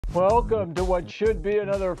Welcome to what should be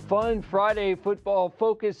another fun Friday football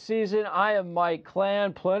focus season. I am Mike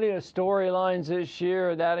Clan. Plenty of storylines this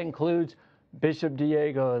year. That includes Bishop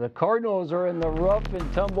Diego. The Cardinals are in the rough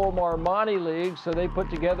and tumble Marmani League, so they put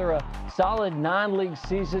together a solid non-league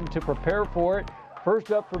season to prepare for it.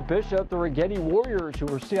 First up for Bishop, the Rigetti Warriors, who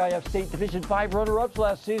were CIF State Division 5 runner-ups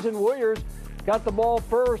last season. Warriors got the ball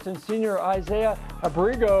first, and senior Isaiah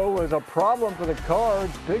Abrigo was a problem for the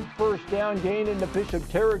Cards. Big first down gain into Bishop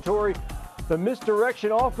territory. The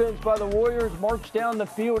misdirection offense by the Warriors marched down the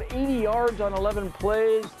field 80 yards on 11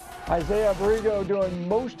 plays. Isaiah Abrigo doing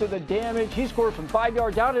most of the damage. He scored from 5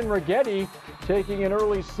 yards out in Rigetti, taking an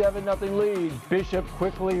early 7-0 lead. Bishop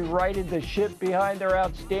quickly righted the ship behind their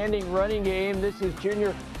outstanding running game. This is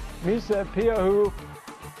junior Misa Piahu.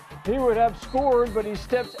 He would have scored, but he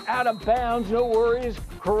steps out of bounds. No worries.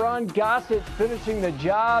 Karan Gossett finishing the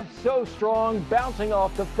job. So strong, bouncing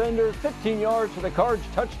off defenders. 15 yards for the Cards.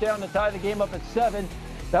 Touchdown to tie the game up at 7.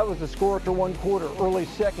 That was the score after one quarter. Early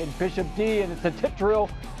second, Bishop D, and it's a tip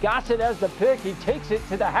drill. Gossett has the pick. He takes it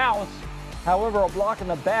to the house. However, a block in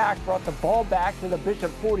the back brought the ball back to the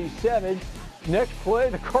Bishop 47. Next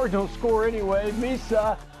play, the Cardinals score anyway.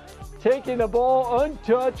 Misa taking the ball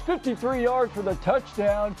untouched, 53 yards for the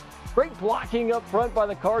touchdown. Great blocking up front by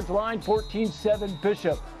the Cards line, 14-7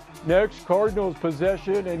 Bishop. Next, Cardinals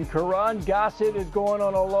possession, and Karan Gossett is going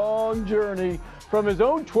on a long journey. From his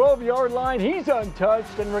own 12-yard line, he's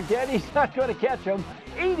untouched, and Rigetti's not going to catch him.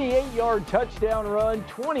 88-yard touchdown run,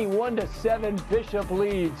 21-7 Bishop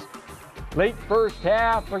leads. Late first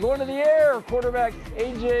half, they're going to the air. Quarterback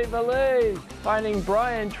A.J. Velez finding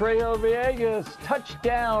Brian Trejo Villegas.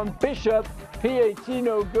 Touchdown, Bishop. PAT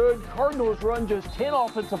no good. Cardinals run just 10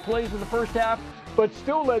 offensive plays in the first half, but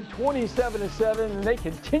still led 27-7, and they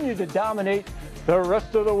continue to dominate the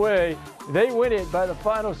rest of the way. They win it by the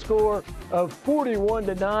final score of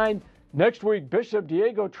 41-9. Next week, Bishop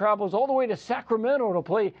Diego travels all the way to Sacramento to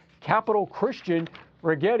play Capital Christian.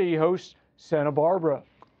 Rigetti hosts Santa Barbara.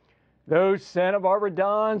 Those Santa Barbara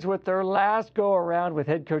Dons with their last go-around with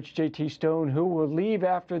head coach J.T. Stone, who will leave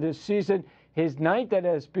after this season. His ninth at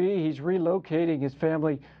SB, he's relocating his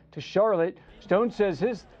family to Charlotte. Stone says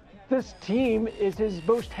this team is his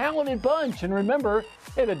most talented bunch. And remember,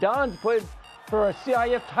 the Dons played for a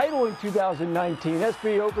CIF title in 2019.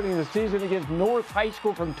 SB opening the season against North High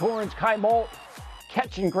School from Torrance. Kai Malt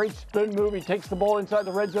catching, great spin move. He takes the ball inside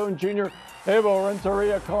the red zone. Junior Evo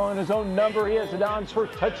Renteria calling his own number. He has the Dons'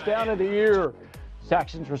 first touchdown of the year.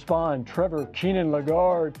 Saxons respond. Trevor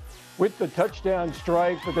Keenan-Lagarde with the touchdown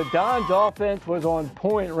strike, but the Dons' offense was on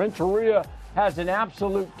point. Renteria has an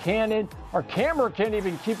absolute cannon. Our camera can't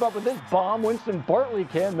even keep up with this bomb. Winston Bartley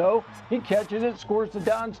can, though. He catches it, scores the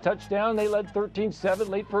Dons' touchdown. They led 13-7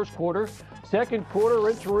 late first quarter. Second quarter,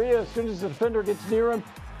 Renteria, as soon as the defender gets near him,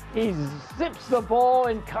 he zips the ball,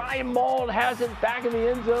 and Kai Malt has it back in the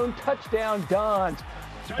end zone. Touchdown, Dons.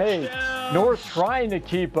 Hey, North trying to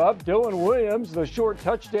keep up. Dylan Williams, the short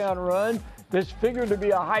touchdown run. This figured to be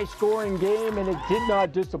a high-scoring game, and it did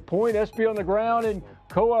not disappoint. SB on the ground, and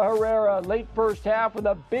Koa Herrera late first half with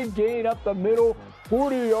a big gain up the middle.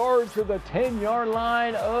 40 yards to the 10-yard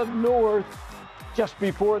line of North. Just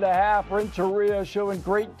before the half, Renteria showing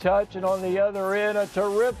great touch, and on the other end, a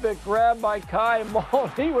terrific grab by Kai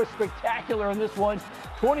Malt. He was spectacular in this one.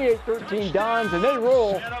 28-13 Dons, and they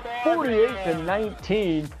roll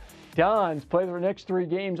 48-19. Dons play their next 3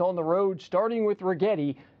 games on the road, starting with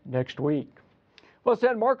Rigetti next week. Well,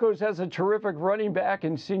 San Marcos has a terrific running back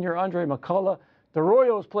in senior Andre McCullough. The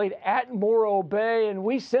Royals played at Morro Bay, and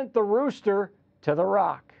we sent the Rooster to the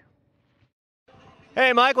Rock.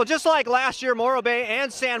 Hey, Michael, just like last year, Morro Bay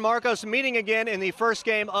and San Marcos meeting again in the first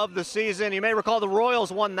game of the season. You may recall the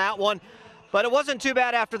Royals won that one, but it wasn't too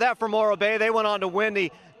bad after that for Morro Bay. They went on to win the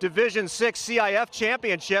Division 6 CIF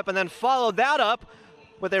championship and then followed that up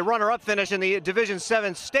with a runner-up finish in the Division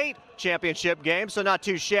 7 state championship game, so not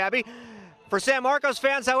too shabby. For San Marcos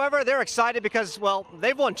fans, however, they're excited because, well,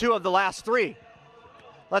 they've won 2 of the last 3.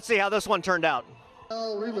 Let's see how this one turned out.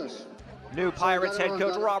 New Pirates head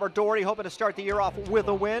coach Robert Doherty hoping to start the year off with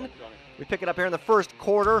a win. We pick it up here in the first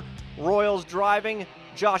quarter. Royals driving.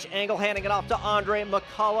 Josh Engel handing it off to Andre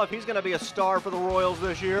McCullough. He's going to be a star for the Royals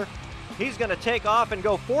this year. He's going to take off and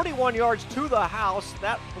go 41 yards to the house.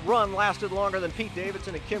 That run lasted longer than Pete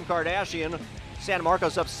Davidson and Kim Kardashian. San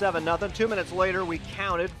Marcos up 7-0. 2 minutes later, we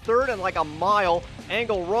counted. Third and like a mile.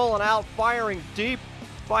 Engel rolling out, firing deep,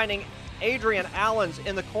 finding Adrian Allens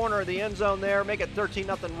in the corner of the end zone there. Make it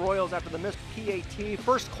 13-0 Royals after the missed PAT.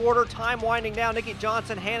 First quarter, time winding down. Nicky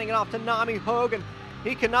Johnson handing it off to Nami Hogan.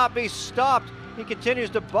 He cannot be stopped. He continues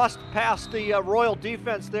to bust past the Royal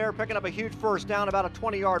defense there, picking up a huge first down, about a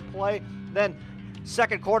 20-yard play. Then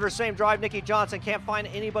second quarter, same drive, Nicky Johnson can't find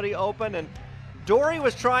anybody open, and Dory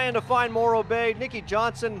was trying to find Morro Bay. Nicky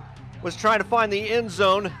Johnson was trying to find the end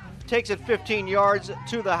zone, takes it 15 yards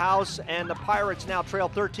to the house, and the Pirates now trail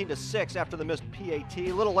 13-6 after the missed PAT.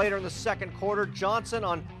 A little later in the second quarter, Johnson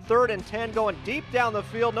on 3rd and 10 going deep down the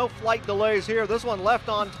field. No flight delays here. This one left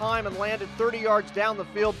on time and landed 30 yards down the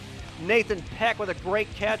field. Nathan Peck with a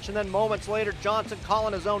great catch, and then moments later, Johnson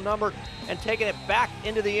calling his own number and taking it back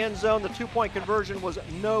into the end zone. The two-point conversion was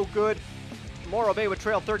no good. Morro Bay would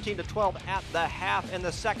trail 13-12 at the half. In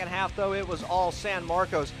the second half, though, it was all San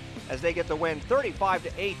Marcos as they get the win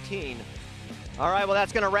 35-18. All right, well,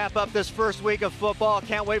 that's going to wrap up this first week of football.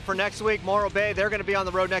 Can't wait for next week. Morro Bay, they're going to be on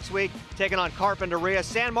the road next week, taking on Carpinteria.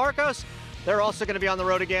 San Marcos, they're also going to be on the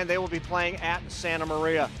road again. They will be playing at Santa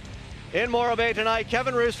Maria. In Morro Bay tonight,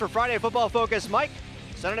 Kevin Roos for Friday Football Focus. Mike,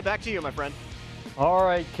 sending it back to you, my friend. All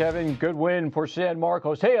right, Kevin, good win for San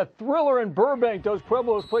Marcos. Hey, a thriller in Burbank. Those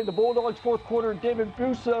Pueblos played the Bulldogs fourth quarter. David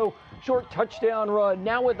Busso, short touchdown run.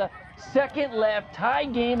 Now with a second left, tie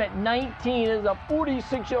game at 19 is a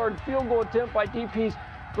 46-yard field goal attempt by DP's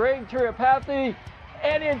Greg Triapathy,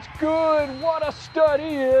 and it's good. What a stud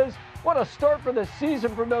he is. What a start for the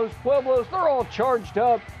season from those Pueblos. They're all charged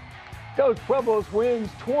up. Those Pueblos wins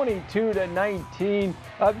 22-19.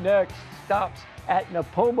 Up next, stops at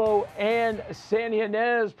Napomo and San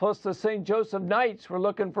Ynez, plus the St. Joseph Knights. We're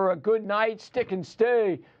looking for a good night, stick and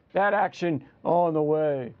stay. That action on the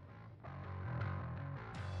way.